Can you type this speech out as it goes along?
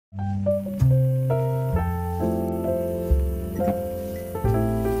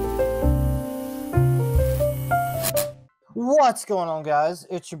What's going on, guys?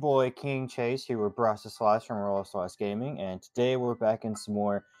 It's your boy King Chase here with Brasa Slice from Royal Slice Gaming, and today we're back in some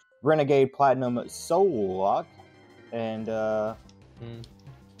more Renegade Platinum Soul Lock, and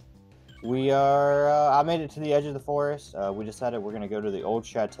we are. I made it to the edge of the forest. We decided we're gonna go to the old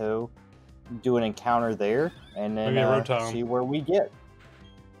chateau, do an encounter there, and then see where we get.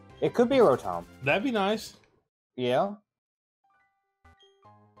 It could be a Rotom. That'd be nice. Yeah.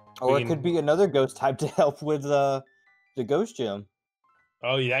 Or it could be another ghost type to help with the ghost gym.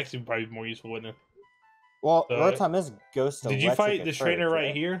 Oh, yeah, actually probably more useful, wouldn't it? Well, Rotom is ghost. Did you fight the trainer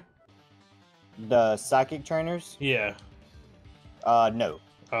right here? The psychic trainers? Yeah. No.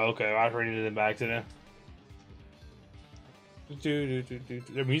 Oh, okay. I ran into them by accident.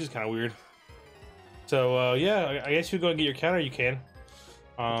 Their music's kind of weird. So, yeah, I guess you go and get your counter. You can.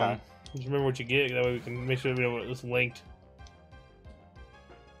 Okay. Just remember what you get. That way we can make sure we know it's linked.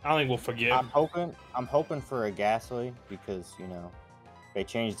 I don't think we'll forget. I'm hoping for a Ghastly because, you know, they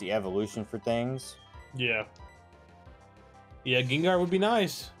changed the evolution for things. Yeah. Yeah, Gengar would be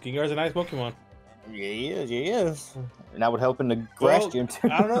nice. Gengar's a nice Pokemon. Yeah, he is. And that would help in the grass gym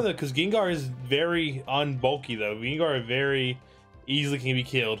too. I don't know though, because Gengar is very unbulky though. Gengar very easily can be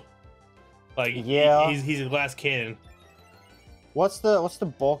killed. Like, yeah, he's a glass cannon. What's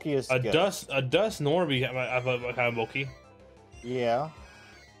the bulkiest? A dust Norby I thought kind of bulky. Yeah.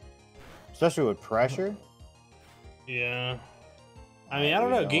 Especially with pressure. Yeah. I mean, I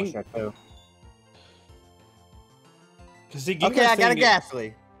don't know. Gengar. Okay, I got a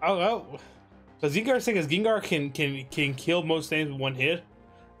Ghastly. Oh. Because Gengar's thing is Gengar can kill most things with one hit.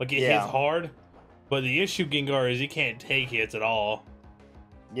 Like, it hits hard. But the issue Gengar is he can't take hits at all.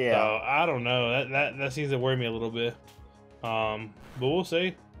 Yeah. So, I don't know. That seems to worry me a little bit. But we'll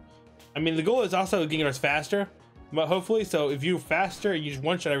see. I mean, the goal is also Gengar's faster. But hopefully, so if you're faster and you just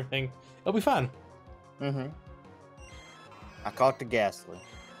one-shot everything, it'll be fun. Mm-hmm. I caught the Ghastly.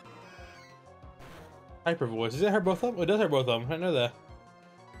 Hyper Voice. Does it hurt both of them? It does hurt both of them. I know that.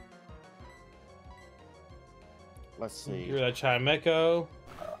 Let's see. Get rid of that Chimecho.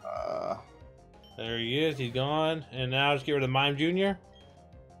 There he is. He's gone. And now just get rid of Mime Jr.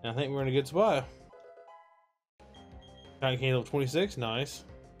 And I think we're in a good spot. Giant Cane level 26. Nice.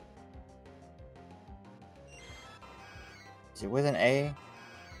 Is it with an A?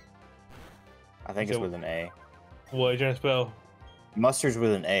 I think it's with an A. What are you trying to spell? Mustard's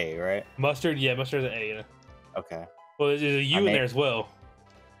with an A, right? Mustard? Yeah, mustard's an A. Yeah. Okay. Well, there's a U in there as well.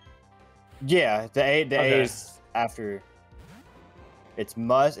 Yeah, the A is after. It's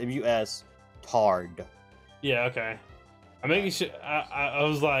M-U-S Tard. Yeah, okay. I'm making sure. I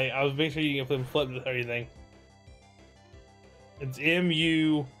was making sure you can flip everything. It's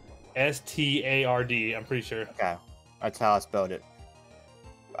M-U-S-T-A-R-D. I'm pretty sure. Okay, that's how I spelled it.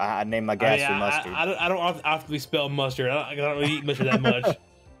 I named my Ghastly Mustard. I don't often spell mustard. I don't really eat mustard that much.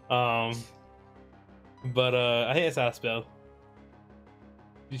 But I think that's how I spell.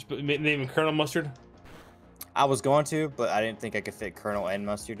 Did you name it Colonel Mustard? I was going to, but I didn't think I could fit Colonel and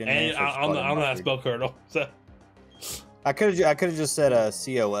Mustard in there. So I don't know how to spell Colonel. So I could have just said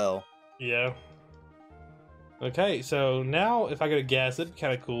C-O-L. Yeah. Okay, so now if I get a gas, that'd be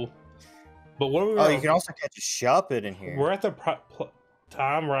kind of cool. But what are we? Oh, you can also catch a Shuppet in here. We're at the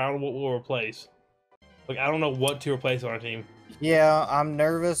time where I don't know what we'll replace. Like, I don't know what to replace on our team. Yeah, I'm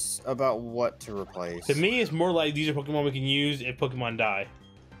nervous about what to replace. To me, it's more like these are Pokemon we can use if Pokemon die.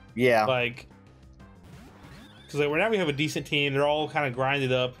 Yeah. Like, because like right now we have a decent team. They're all kind of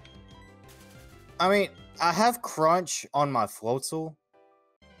grinded up. I mean, I have Crunch on my Floatzel,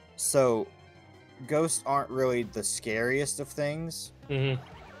 so ghosts aren't really the scariest of things. Mm-hmm.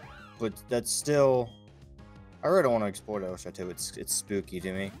 But that's still. I really don't want to explore the chateau. It's spooky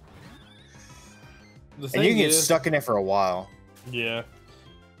to me. And you can get stuck in it for a while. Yeah.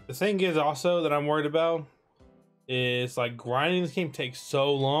 The thing is also that I'm worried about is like grinding this game takes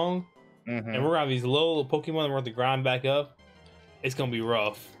so long. And we're gonna have these little Pokemon that we're gonna grind back up. It's gonna be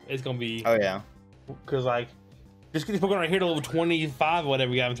rough. It's gonna be. Oh yeah. Because like, just get these Pokemon right here to level 25,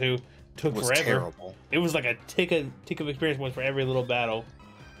 whatever we got them to, took forever. Terrible. It was like a tick of experience points for every little battle.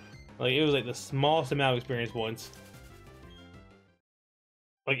 Like, it was like the smallest amount of experience points.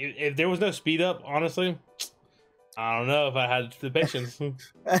 Like, if there was no speed up, honestly, I don't know if I had the patience.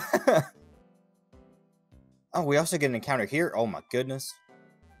 Oh, we also get an encounter here. Oh my goodness.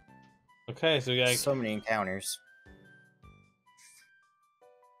 Okay, so we got so many encounters.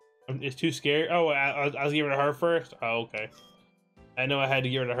 It's too scary. Oh, I was getting rid of her first. Oh, okay. I know I had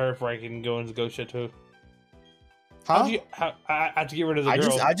to get rid of her before I can go into Ghost Chateau. Huh? I had to get rid of the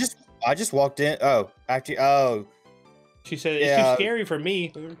girl. I just walked in. Oh, actually, oh. She said it's too scary for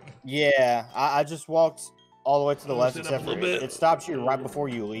me. Yeah, I just walked all the way to the left, except for it stops you right before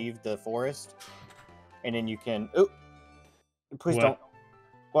you leave the forest, and then you can. Oh, please don't.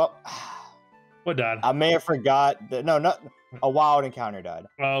 Well, what died? I may have forgot that. No, not a wild encounter died.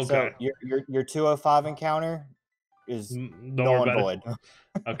 Oh, okay. So your 205 encounter is null and void.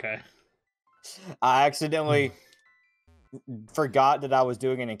 Okay. I accidentally forgot that I was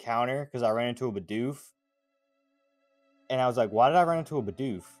doing an encounter because I ran into a Bidoof. And I was like, why did I run into a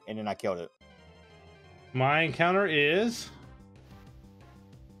Bidoof? And then I killed it. My encounter is...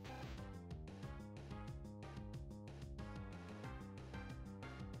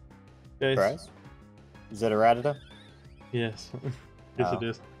 Yes. Is it a Rattata? Yes. Yes, it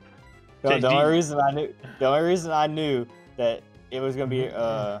is. No, the only reason I knew that it was gonna be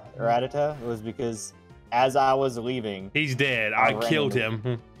Rattata was because as I was leaving, he's dead. I killed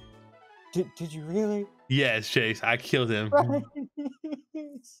him. Did you really? Yes, Chase. I killed him.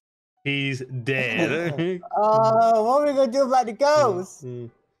 He's dead. Oh, what are we gonna do about the ghost? You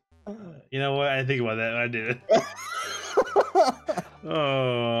know what? I didn't think about that. I did it.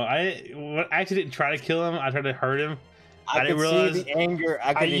 Oh, I actually didn't try to kill him. I tried to hurt him. I didn't realize see the anger.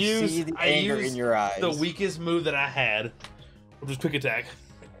 I could see the anger in your eyes. The weakest move that I had, which was quick attack.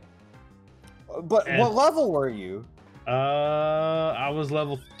 But what level were you? I was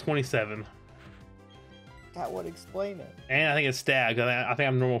level 27. That would explain it. And I think it's stag. I think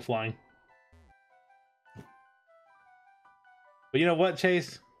I'm normal flying. But you know what,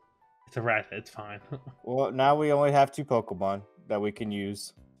 Chase? It's a rat. It's fine. Well, now we only have 2 Pokemon that we can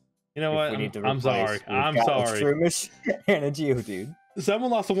use. You know what? I'm sorry. I'm sorry. A Shroomish and a Geodude.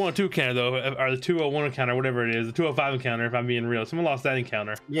 Someone lost the 102 encounter though, or the 201 encounter, whatever it is, the 205 encounter. If I'm being real, someone lost that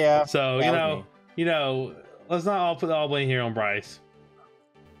encounter. Yeah. So you know, let's not all put all blame here on Bryce.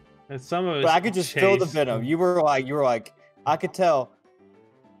 And some of it. But I could just feel the venom. You were like, I could tell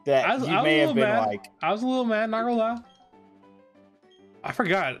that you may have been like. I was a little mad. Not gonna lie. I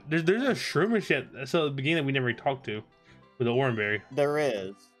forgot. There's a Shroomish yet. So at the beginning we never really talked to with the Oranberry. There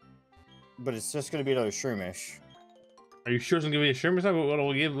is, but it's just gonna be another Shroomish. Are you sure it's gonna be a Shroomish? What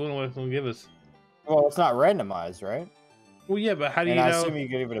will give us? Well, it's not randomized, right? Well, yeah, but how do you know? I assume you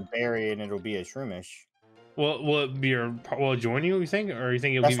give it a berry and it'll be a Shroomish. Well, will it be will it join you? You think, or you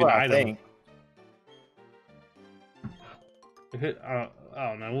think it'll give you an item? I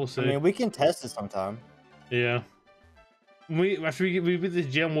don't know. We'll see. I mean, we can test it sometime. Yeah. After we beat this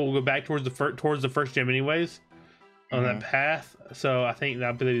gym, we'll go back towards the first gym, anyways, on that path. So I think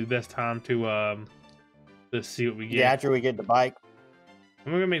that'll be the best time to see what we get. Yeah, after we get the bike.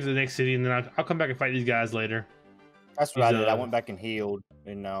 I'm gonna make it to the next city, and then I'll come back and fight these guys later. That's what I did. I went back and healed,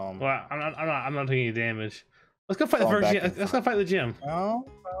 and well, I'm not taking any damage. Let's go fight the first gym. Let's go fight the gym. No.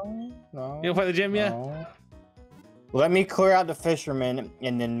 You gonna fight the gym yet? No. Let me clear out the fisherman,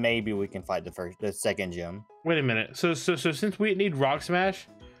 and then maybe we can fight the second gym. Wait a minute. So since we need Rock Smash,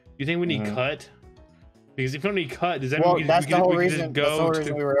 you think we need Cut? Because if we don't need Cut, does that mean that's the whole reason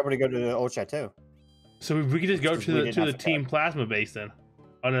we were able to go to the old chateau? So we could just go to the Team Plasma base then.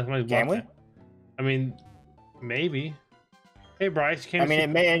 Oh, no, can we? I mean, maybe. Hey Bryce, I mean, it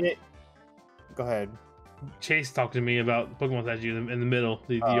may. Go ahead. Chase talked to me about Pokemon statue in the middle.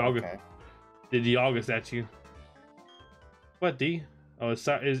 The August statue. What D? Oh,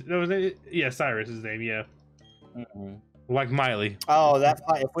 yeah, Cyrus is his name. Yeah. Like Miley. Oh, that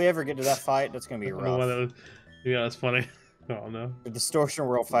fight. If we ever get to that fight, that's gonna be rough. Yeah, that's funny. Oh no. The Distortion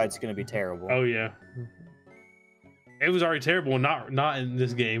World fight's gonna be terrible. Oh yeah. It was already terrible, not in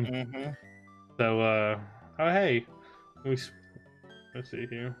this game. So oh hey, let's see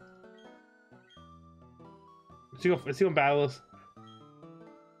here. Is he gonna battle us?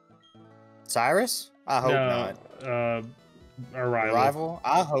 Cyrus? I hope not. Arrival?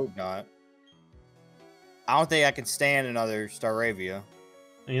 I hope not. I don't think I can stand another Staravia.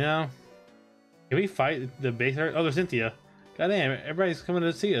 You know? Can we fight the base? Oh, there's Cynthia. Goddamn, everybody's coming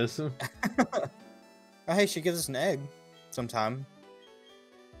to see us. Oh, hey, she gives us an egg sometime.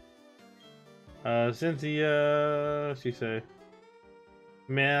 Cynthia, she say.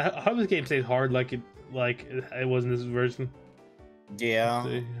 Man, I hope this game stays hard like it was in this version.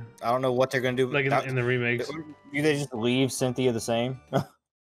 Yeah. I don't know what they're gonna do. Like in the remakes. Do they just leave Cynthia the same?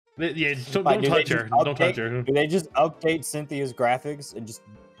 Yeah, don't touch her. Don't touch her. Do they just update Cynthia's graphics and just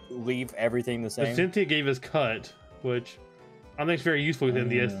leave everything the same? But Cynthia gave us Cut, which I think is very useful with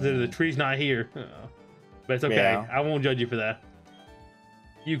Cynthia. The tree's not here. But it's okay. Yeah. I won't judge you for that.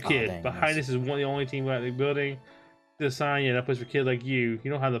 You kid. Behind us is the only team at the building. The sign, yeah, that place for kids like you.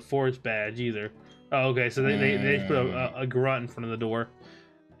 You don't have the forest badge either. Oh, okay. So they just put a grunt in front of the door.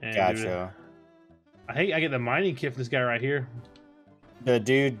 And gotcha. I get the mining kit from this guy right here. The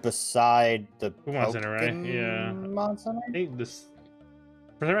dude beside the Pokemon Center, right? Yeah. Pokemon Center? I think this.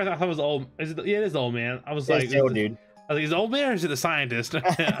 For some reason, I thought it was the old. Is it? Yeah, it is the old man. I was It's like, the old dude. I was like, is the old man or is it the scientist?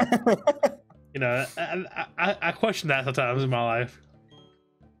 You know, I question that sometimes in my life.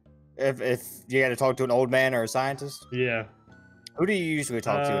 If you got to talk to an old man or a scientist, yeah. Who do you usually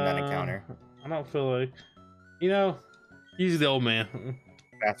talk to in that encounter? I don't feel like, you know, usually the old man.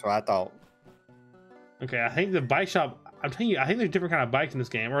 That's what I thought. Okay, I think the bike shop. I'm telling you, I think there's different kind of bikes in this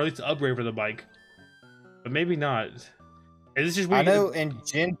game, or at least an upgrade for the bike, but maybe not. Is this just where I know in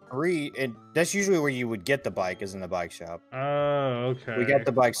Gen 3, that's usually where you would get the bike, is in the bike shop. Oh, okay. We got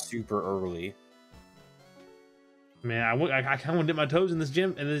the bike super early. Man, I kind of want to dip my toes in this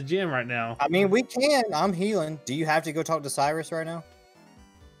gym right now. I mean, we can. I'm healing. Do you have to go talk to Cyrus right now?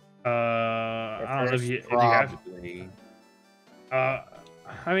 I don't know if you have to.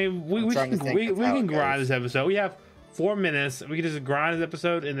 I mean, we can grind this episode. We have 4 minutes. We can just grind this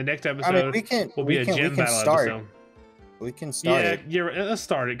episode, and the next episode will be a gym battle episode. We can start it. Yeah, let's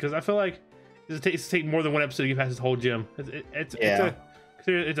start it, because I feel like it's take more than one episode to get past this whole gym. It's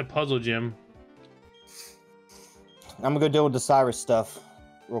a puzzle gym. I'm gonna go deal with the Cyrus stuff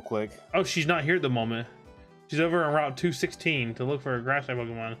real quick. Oh, she's not here at the moment. She's over on Route 216 to look for a grass type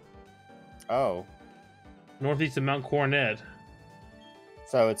Pokemon. Oh. Northeast of Mount Coronet.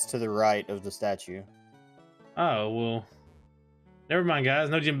 So it's to the right of the statue. Oh, well. Never mind,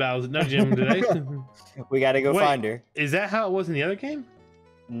 guys. No gym battles. No gym today. We gotta go find her. Is that how it was in the other game?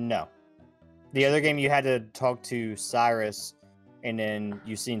 No. The other game you had to talk to Cyrus, and then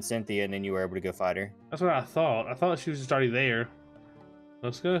you seen Cynthia, and then you were able to go find her. That's what I thought. I thought she was just already there.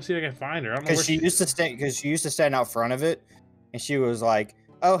 Let's go see if I can find her. Because she used to stand out front of it, and she was like,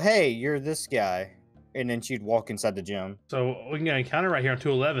 "Oh, hey, you're this guy," and then she'd walk inside the gym. So we can get an encounter right here on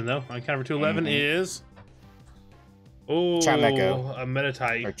 211, though. Encounter 211 is a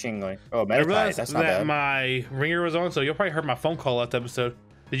Metatite or Chingling. Oh, Metatite. That's not bad. My ringer was on, so you'll probably heard my phone call last episode.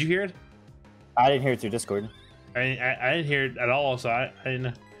 Did you hear it? I didn't hear it through Discord. I didn't hear it at all, so I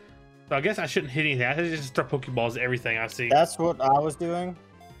didn't. So I guess I shouldn't hit anything. I should just throw Pokeballs at everything I see. That's what I was doing.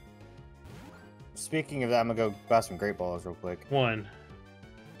 Speaking of that, I'm gonna go buy some Great Balls real quick. 1,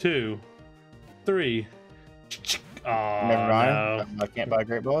 2, 3. Oh, never mind. No. I can't buy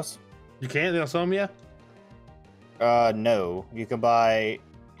Great Balls. You can't? They don't sell them yet? No. You can buy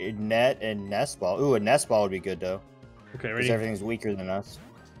Net and Nest Ball. Ooh, a Nest Ball would be good though. Okay, ready? Because everything's weaker than us.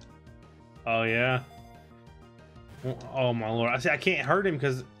 Oh yeah. Oh my lord! I can't hurt him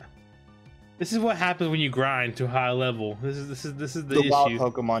because this is what happens when you grind to a high level. This is the issue. Wild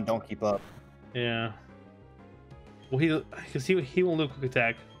Pokemon don't keep up. Yeah. Well, he won't do quick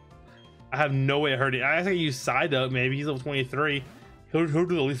attack. I have no way of hurting. I think I use Psyduck. Maybe he's level 23. He'll do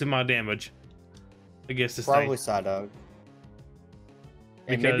the least amount of damage. I guess this probably Psyduck.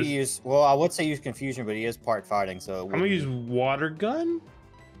 And maybe use. Well, I would say use Confusion, but he is part fighting, so. I'm gonna use Water Gun.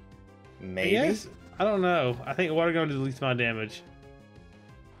 Maybe. I don't know. I think Water Gun does the least amount of damage.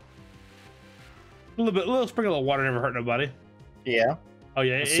 A little sprinkle of water never hurt nobody. Yeah. Oh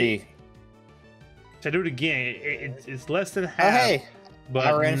yeah. Let's see. Should I do it again? It's less than half. Oh hey. But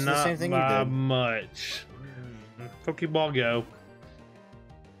I ran into not the same thing by you did. much. Pokeball go.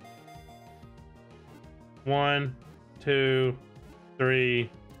 1, 2, 3.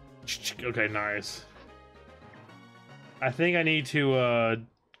 Okay, nice. I think I need to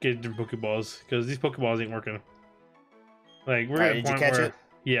get different Pokeballs because these Pokeballs ain't working. Like we're at a point did you catch it?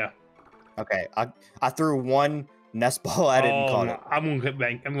 Yeah. Okay, I threw one Nest Ball at it and caught it. I'm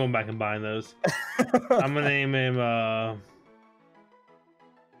going back and buying those. I'm gonna name him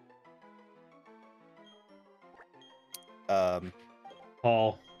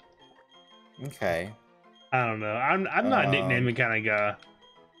Paul. Okay. I don't know. I'm not a nicknaming kind of guy.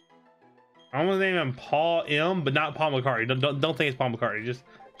 I'm gonna name him Paul M, but not Paul McCartney. Don't think it's Paul McCartney.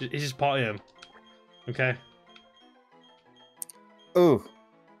 It's just Paul M. Okay. Ooh.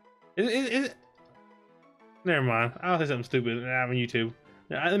 Is it? Never mind. I'll say something stupid. I'm on YouTube.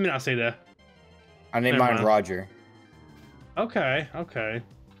 Let me not say that. I named mine Roger. Okay.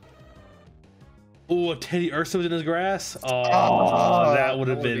 Ooh, Teddy Ursa was in his grass. Oh, that would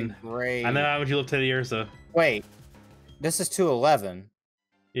have been great. I know how much you love Teddy Ursa. Wait, this is 211.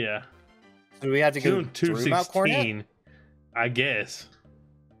 Yeah. So do we have to go through Mount Coronet? I guess.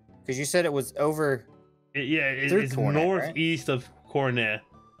 Because you said it was over. It's Coronet, northeast of Coronet.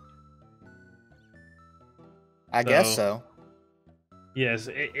 I guess so. Yes,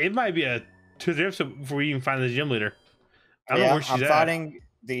 it might be a 2 episode before we even find the gym leader. I don't know where she's at. I'm fighting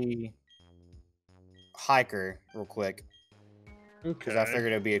the hiker real quick. Okay. Because I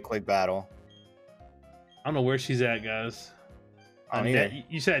figured it'd be a quick battle. I don't know where she's at, guys.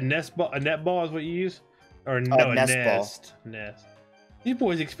 You said a nest ball. A net ball is what you use, or no, a nest. Nest. These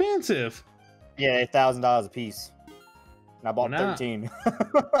boys expensive. Yeah, $1,000 a piece. And I bought 13.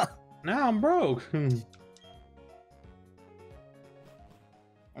 Now I'm broke. That's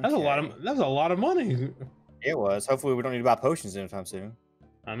a lot of. That was a lot of money. It was. Hopefully, we don't need to buy potions anytime soon.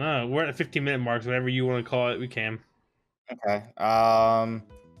 I know. We're at the 15-minute mark. So whatever you want to call it, we can. Okay.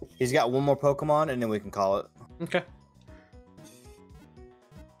 He's got one more Pokemon, and then we can call it. Okay.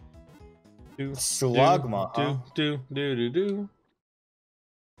 Slugma. Do.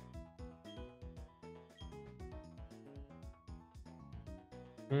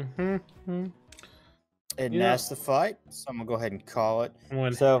 And that's the fight, so I'm gonna go ahead and call it.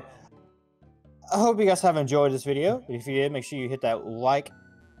 So I hope you guys have enjoyed this video. If you did, make sure you hit that like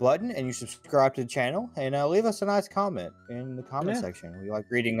button and you subscribe to the channel, and leave us a nice comment in the comment section. We like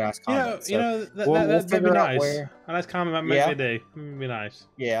reading nice comments. That'd be nice. A nice comment might make my day. It'd be nice.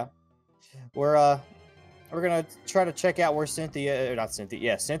 Yeah, we're gonna try to check out where Cynthia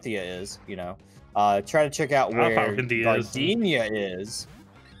is. You know, try to check out where Gardenia is.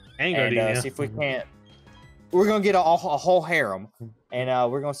 And see if we can't. We're gonna get a whole harem,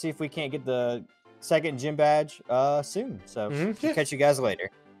 and we're gonna see if we can't get the second gym badge soon. So catch you guys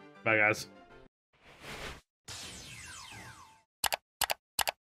later. Bye, guys.